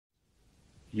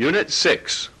Unit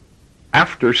 6,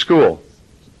 After School.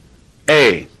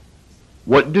 A.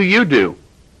 What do you do?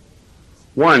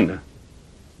 1.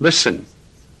 Listen.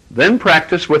 Then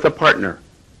practice with a partner.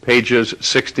 Pages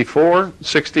 64,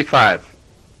 65.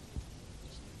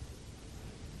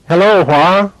 Hello,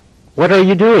 Hua. What are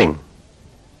you doing?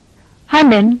 Hi,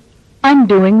 Min. I'm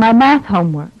doing my math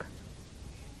homework.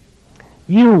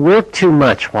 You work too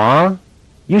much, Hua.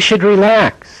 You should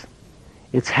relax.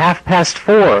 It's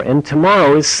 4:30 and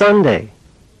tomorrow is Sunday.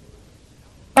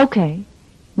 Okay.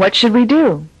 What should we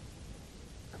do?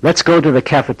 Let's go to the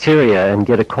cafeteria and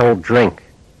get a cold drink.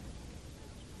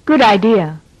 Good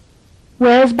idea.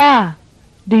 Where's Ba?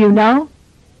 Do you know?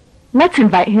 Let's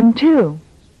invite him too.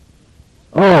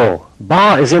 Oh,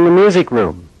 Ba is in the music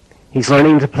room. He's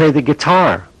learning to play the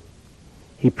guitar.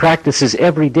 He practices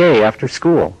every day after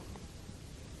school.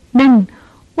 Min,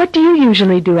 what do you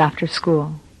usually do after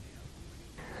school?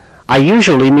 I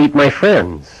usually meet my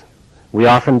friends. We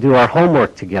often do our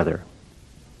homework together.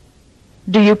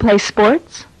 Do you play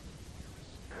sports?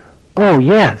 Oh,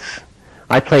 yes.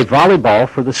 I play volleyball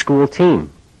for the school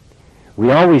team.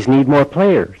 We always need more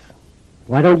players.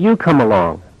 Why don't you come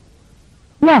along?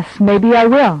 Yes, maybe I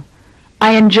will.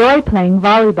 I enjoy playing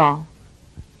volleyball.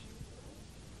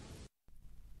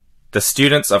 The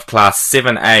students of Class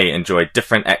 7A enjoy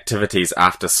different activities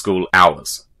after school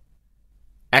hours.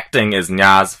 Acting is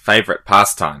Nya's favourite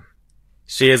pastime.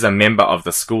 She is a member of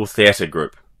the school theatre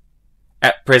group.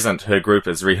 At present, her group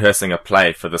is rehearsing a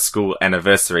play for the school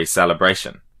anniversary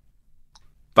celebration.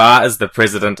 Ba is the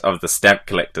president of the Stamp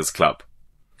Collectors Club.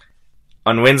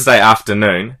 On Wednesday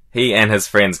afternoon, he and his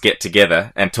friends get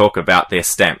together and talk about their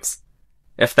stamps.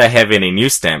 If they have any new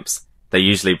stamps, they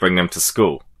usually bring them to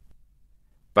school.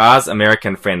 Ba's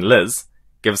American friend Liz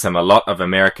gives him a lot of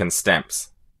American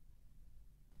stamps.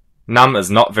 Num is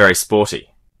not very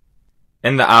sporty.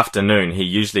 In the afternoon, he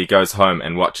usually goes home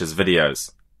and watches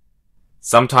videos.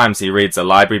 Sometimes he reads a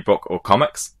library book or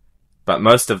comics, but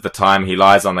most of the time he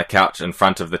lies on the couch in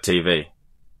front of the TV.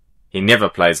 He never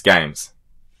plays games.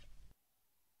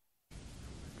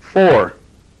 4.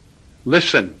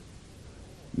 Listen.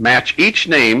 Match each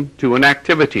name to an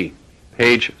activity.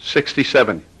 Page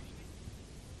 67.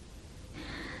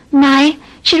 Mai,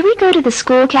 should we go to the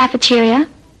school cafeteria?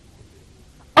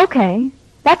 Okay,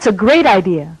 that's a great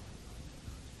idea.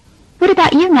 What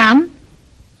about you, Nam?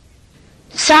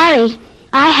 Sorry,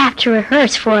 I have to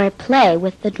rehearse for a play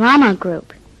with the drama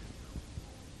group.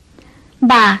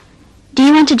 Ba, do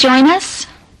you want to join us?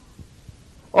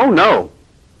 Oh, no.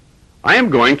 I am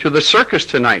going to the circus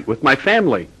tonight with my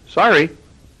family. Sorry.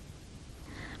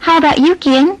 How about you,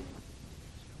 Kien?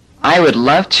 I would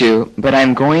love to, but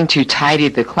I'm going to tidy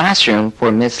the classroom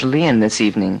for Miss Lian this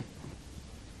evening.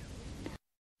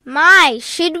 Mai,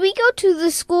 should we go to the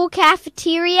school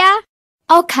cafeteria?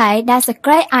 Okay, that's a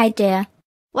great idea.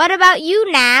 What about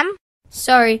you, Nam?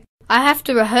 Sorry, I have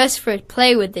to rehearse for a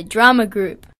play with the drama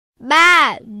group.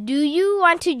 Ba, do you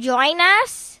want to join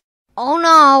us? Oh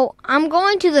no, I'm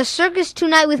going to the circus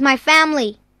tonight with my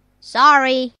family.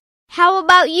 Sorry. How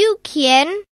about you,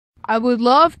 Kien? I would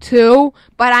love to,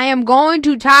 but I am going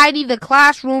to tidy the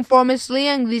classroom for Miss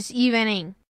Liang this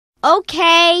evening.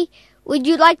 Okay. Would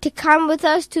you like to come with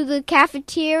us to the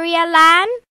cafeteria, Lan?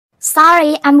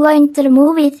 Sorry, I'm going to the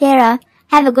movie theater.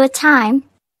 Have a good time.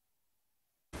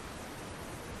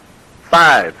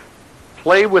 5.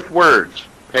 Play with words.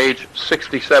 Page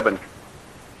 67.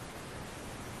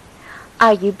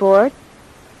 Are you bored?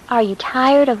 Are you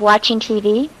tired of watching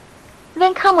TV?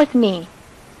 Then come with me.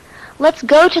 Let's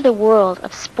go to the world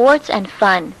of sports and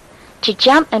fun, to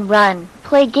jump and run,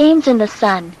 play games in the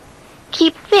sun.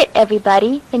 Keep fit,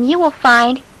 everybody, and you will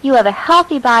find you have a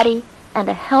healthy body and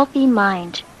a healthy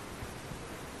mind.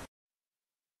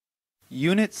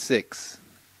 Unit 6,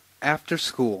 After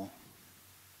School.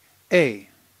 A.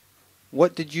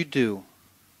 What did you do?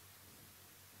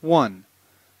 1.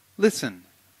 Listen,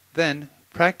 then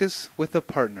practice with a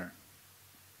partner.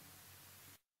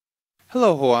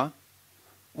 Hello, Hoa.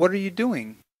 What are you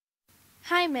doing?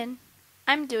 Hi, Min.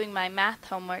 I'm doing my math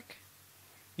homework.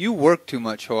 You work too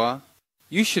much, Hoa.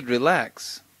 You should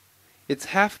relax. It's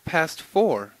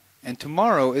 4:30, and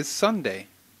tomorrow is Sunday.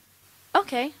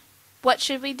 Okay. What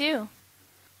should we do?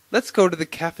 Let's go to the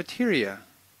cafeteria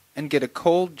and get a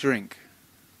cold drink.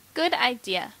 Good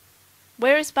idea.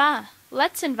 Where is Ba?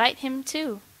 Let's invite him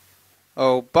too.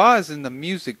 Oh, Ba is in the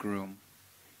music room.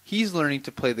 He's learning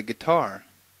to play the guitar.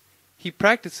 He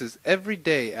practices every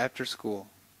day after school.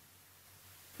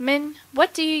 Min,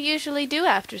 what do you usually do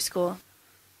after school?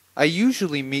 I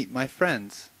usually meet my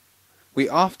friends. We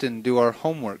often do our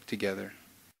homework together.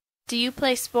 Do you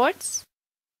play sports?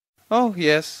 Oh,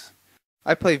 yes.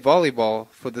 I play volleyball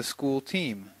for the school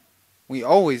team. We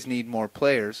always need more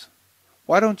players.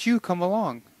 Why don't you come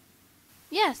along?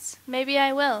 Yes, maybe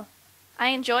I will. I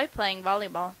enjoy playing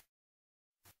volleyball.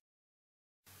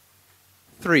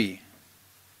 3.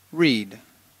 Read,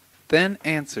 then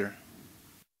answer.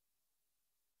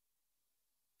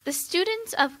 The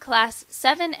students of Class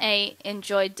 7A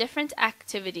enjoy different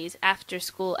activities after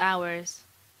school hours.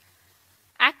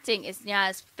 Acting is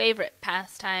Nya's favorite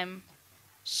pastime.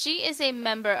 She is a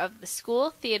member of the school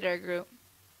theater group.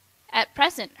 At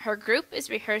present, her group is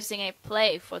rehearsing a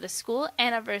play for the school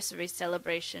anniversary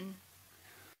celebration.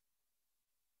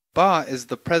 Ba is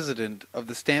the president of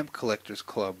the Stamp Collectors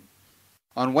Club.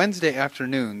 On Wednesday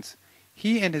afternoons,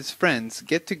 he and his friends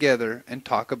get together and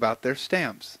talk about their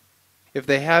stamps. If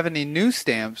they have any new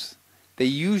stamps, they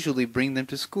usually bring them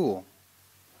to school.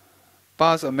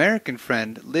 Ba's American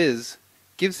friend, Liz,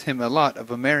 gives him a lot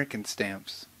of American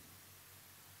stamps.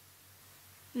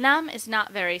 Nam is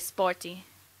not very sporty.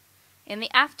 In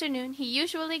the afternoon, he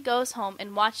usually goes home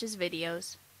and watches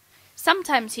videos.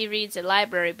 Sometimes he reads a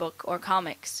library book or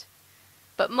comics.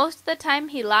 But most of the time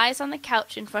he lies on the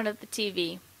couch in front of the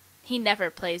TV. He never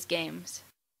plays games.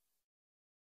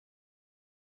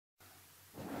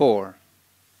 4.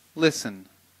 Listen.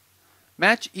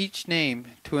 Match each name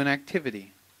to an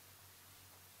activity.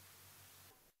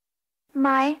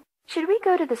 Mai, should we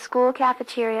go to the school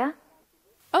cafeteria?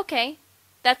 Okay,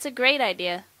 that's a great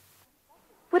idea.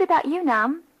 What about you,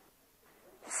 Nam?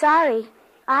 Sorry,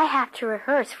 I have to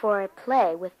rehearse for a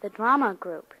play with the drama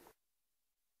group.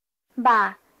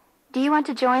 Ba, do you want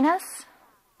to join us?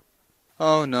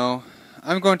 Oh, no.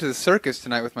 I'm going to the circus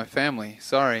tonight with my family.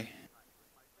 Sorry.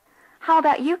 How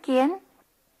about you, Kien?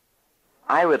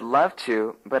 I would love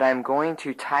to, but I'm going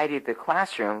to tidy the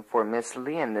classroom for Miss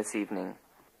Lian this evening.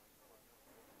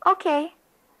 Okay.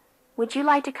 Would you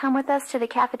like to come with us to the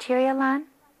cafeteria, Lan?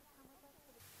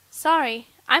 Sorry,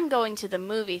 I'm going to the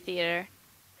movie theater.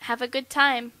 Have a good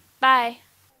time. Bye.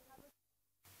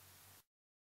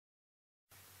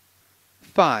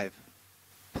 5.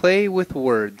 Play with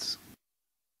words.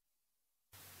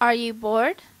 Are you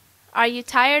bored? Are you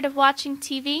tired of watching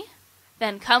TV?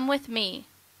 Then come with me.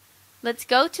 Let's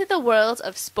go to the world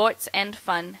of sports and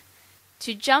fun.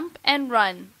 To jump and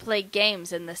run, play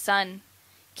games in the sun.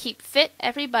 Keep fit,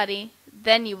 everybody,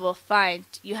 then you will find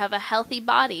you have a healthy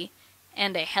body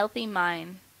and a healthy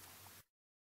mind.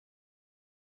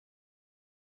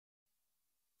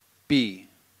 B.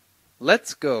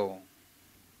 Let's go.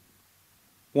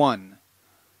 1.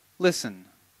 Listen.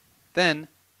 Then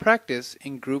practice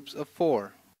in groups of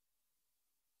 4.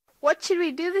 What should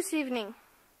we do this evening?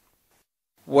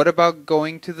 What about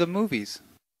going to the movies?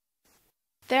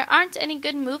 There aren't any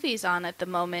good movies on at the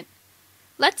moment.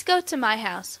 Let's go to my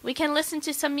house. We can listen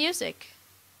to some music.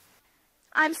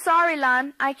 I'm sorry,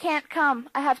 Lan. I can't come.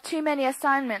 I have too many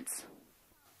assignments.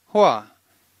 Hua,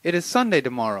 it is Sunday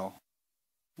tomorrow.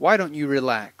 Why don't you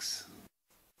relax?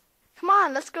 Come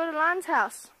on, let's go to Lan's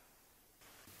house.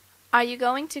 Are you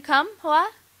going to come, Hua?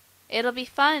 It'll be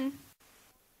fun.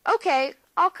 Okay,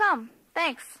 I'll come.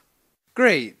 Thanks.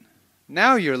 Great.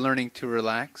 Now you're learning to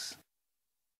relax.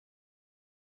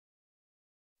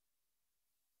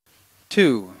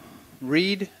 2.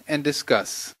 Read and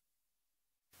discuss.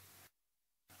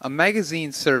 A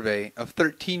magazine survey of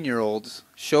 13-year-olds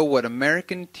show what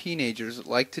American teenagers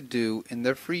like to do in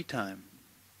their free time.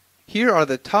 Here are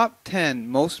the top 10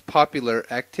 most popular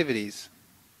activities.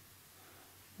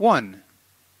 1.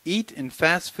 Eat in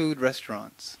fast food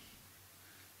restaurants.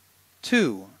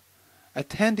 2.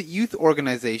 Attend youth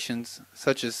organizations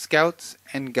such as Scouts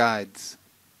and Guides.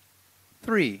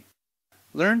 3.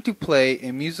 Learn to play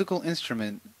a musical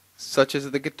instrument such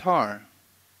as the guitar.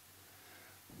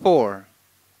 4.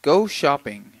 Go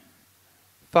shopping.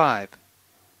 5.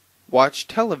 Watch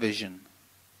television.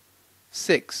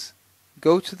 6.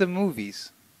 Go to the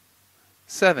movies.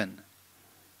 7.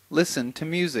 Listen to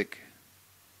music.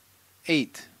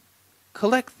 8.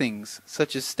 Collect things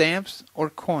such as stamps or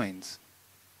coins.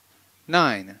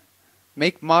 9.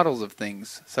 Make models of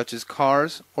things such as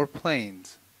cars or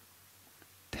planes.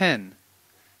 10.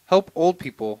 Help old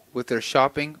people with their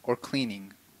shopping or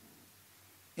cleaning.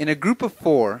 In a group of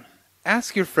 4,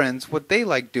 ask your friends what they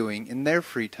like doing in their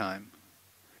free time.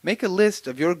 Make a list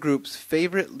of your group's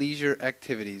favorite leisure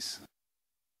activities.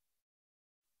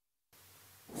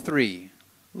 3.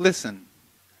 Listen.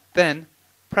 Then,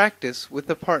 practice with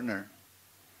a partner.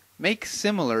 Make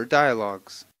similar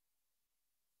dialogues.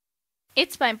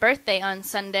 It's my birthday on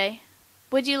Sunday.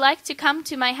 Would you like to come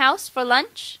to my house for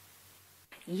lunch?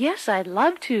 Yes, I'd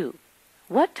love to.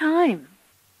 What time?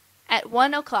 At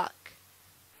 1 o'clock.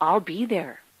 I'll be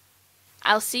there.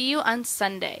 I'll see you on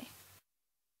Sunday.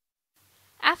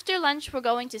 After lunch, we're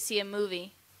going to see a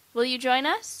movie. Will you join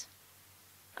us?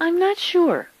 I'm not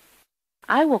sure.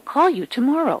 I will call you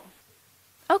tomorrow.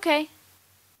 Okay.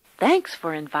 Thanks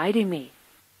for inviting me.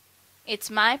 It's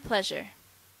my pleasure.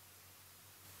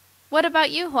 What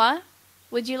about you, Hua?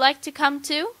 Would you like to come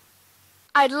too?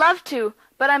 I'd love to,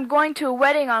 but I'm going to a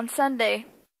wedding on Sunday.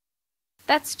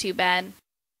 That's too bad.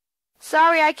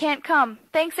 Sorry I can't come.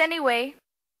 Thanks anyway.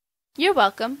 You're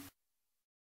welcome.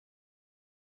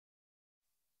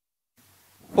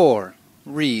 4.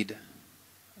 Read.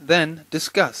 Then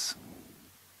discuss.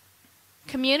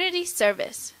 Community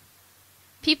service.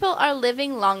 People are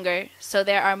living longer, so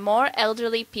there are more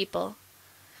elderly people.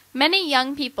 Many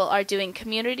young people are doing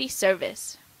community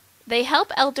service. They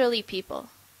help elderly people.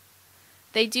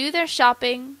 They do their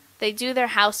shopping, they do their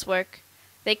housework,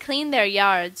 they clean their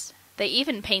yards, they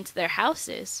even paint their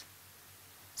houses.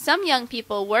 Some young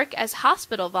people work as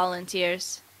hospital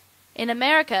volunteers. In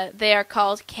America, they are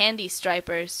called candy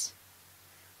stripers,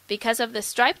 because of the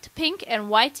striped pink and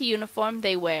white uniform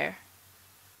they wear.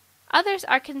 Others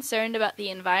are concerned about the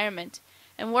environment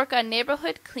and work on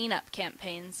neighborhood cleanup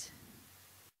campaigns.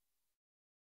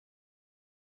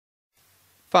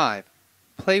 5.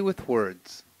 Play with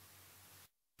words.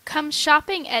 Come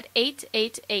shopping at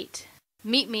 888.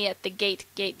 Meet me at the gate,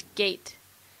 gate, gate.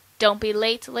 Don't be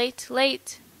late, late,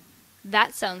 late.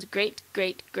 That sounds great,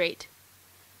 great, great.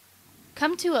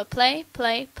 Come to a play,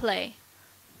 play, play.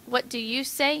 What do you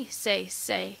say, say,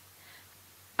 say?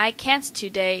 I can't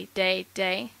today, day,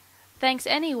 day. Thanks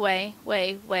anyway,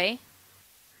 way, way.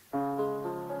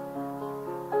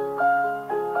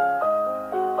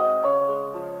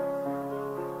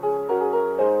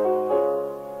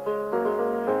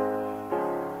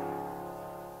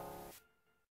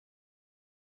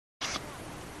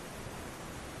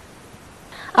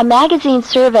 A magazine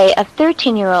survey of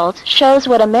 13-year-olds shows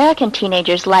what American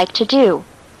teenagers like to do.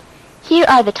 Here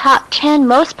are the top 10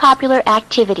 most popular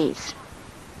activities.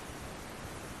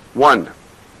 1.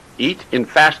 Eat in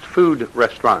fast food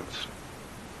restaurants.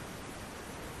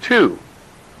 2.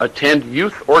 Attend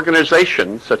youth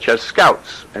organizations such as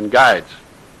Scouts and Guides.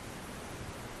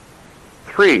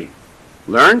 3.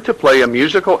 Learn to play a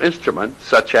musical instrument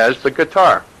such as the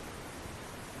guitar.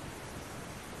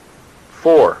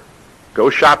 4. Go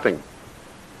shopping.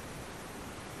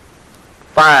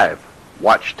 5.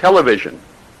 Watch television.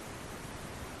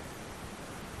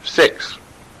 6.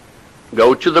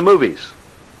 Go to the movies.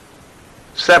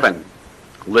 7.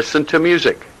 Listen to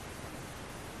music.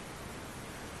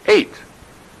 8.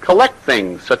 Collect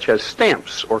things such as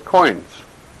stamps or coins.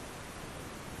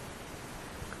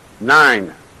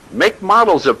 9. Make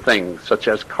models of things such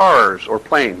as cars or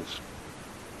planes.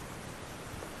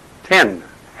 10.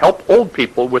 Help old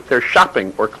people with their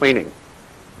shopping or cleaning.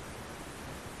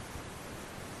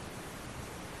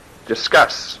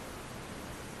 Discuss.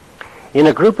 In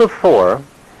a group of 4,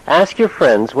 ask your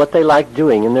friends what they like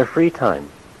doing in their free time.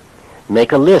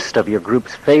 Make a list of your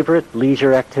group's favorite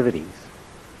leisure activities.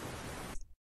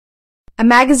 A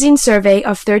magazine survey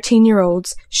of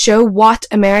 13-year-olds show what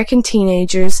American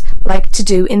teenagers like to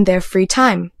do in their free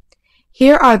time.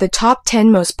 Here are the top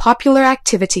 10 most popular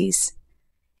activities.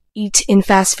 Eat in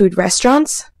fast food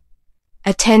restaurants.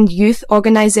 Attend youth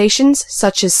organizations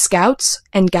such as Scouts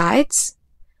and Guides.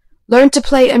 Learn to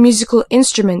play a musical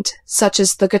instrument such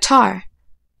as the guitar.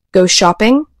 Go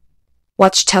shopping.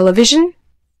 Watch television.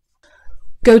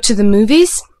 Go to the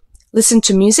movies. Listen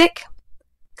to music.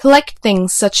 Collect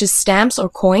things such as stamps or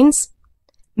coins.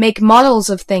 Make models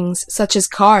of things such as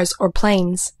cars or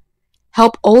planes.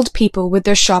 Help old people with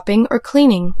their shopping or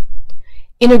cleaning.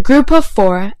 In a group of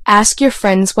 4, ask your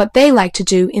friends what they like to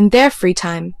do in their free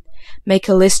time. Make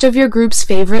a list of your group's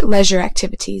favorite leisure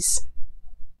activities.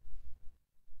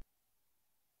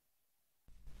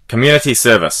 Community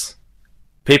service.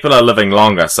 People are living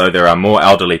longer, so there are more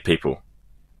elderly people.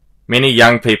 Many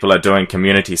young people are doing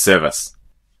community service.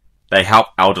 They help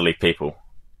elderly people.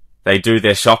 They do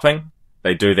their shopping,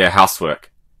 they do their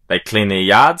housework, they clean their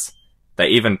yards, they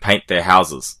even paint their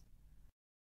houses.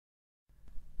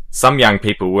 Some young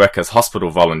people work as hospital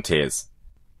volunteers.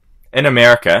 In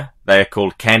America, they are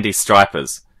called candy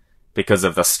stripers because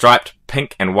of the striped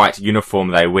pink and white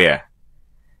uniform they wear.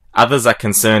 Others are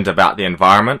concerned about the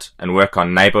environment and work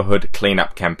on neighborhood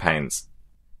cleanup campaigns.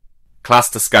 Class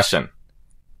discussion.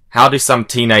 How do some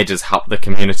teenagers help the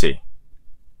community?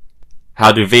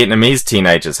 How do Vietnamese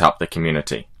teenagers help the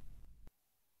community?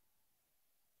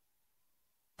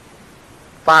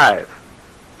 5.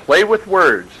 Play with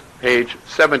words, page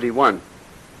 71.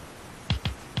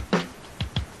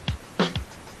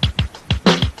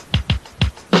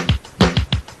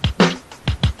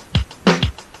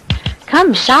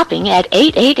 Come shopping at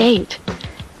 888.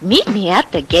 Meet me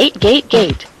at the gate, gate,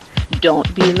 gate.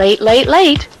 Don't be late, late,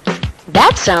 late.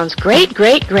 That sounds great,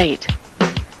 great, great.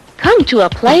 Come to a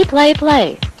play, play,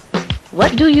 play.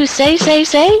 What do you say, say,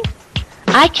 say?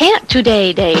 I can't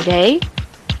today, day, day.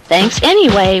 Thanks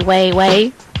anyway, way,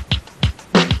 way.